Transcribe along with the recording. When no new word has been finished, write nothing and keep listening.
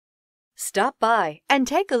Stop by and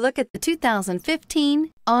take a look at the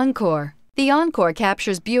 2015 Encore. The Encore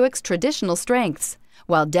captures Buick's traditional strengths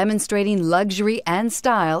while demonstrating luxury and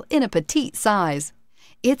style in a petite size.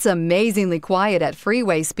 It's amazingly quiet at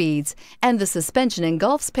freeway speeds, and the suspension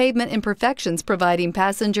engulfs pavement imperfections, providing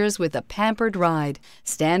passengers with a pampered ride.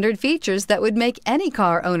 Standard features that would make any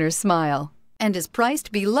car owner smile, and is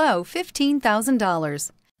priced below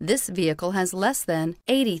 $15,000. This vehicle has less than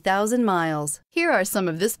 80,000 miles. Here are some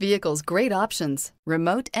of this vehicle's great options: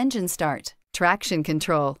 remote engine start, traction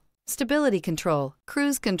control, stability control,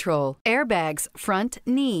 cruise control, airbags, front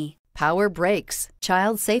knee, power brakes,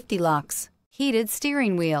 child safety locks, heated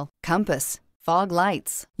steering wheel, compass, fog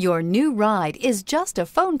lights. Your new ride is just a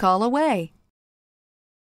phone call away.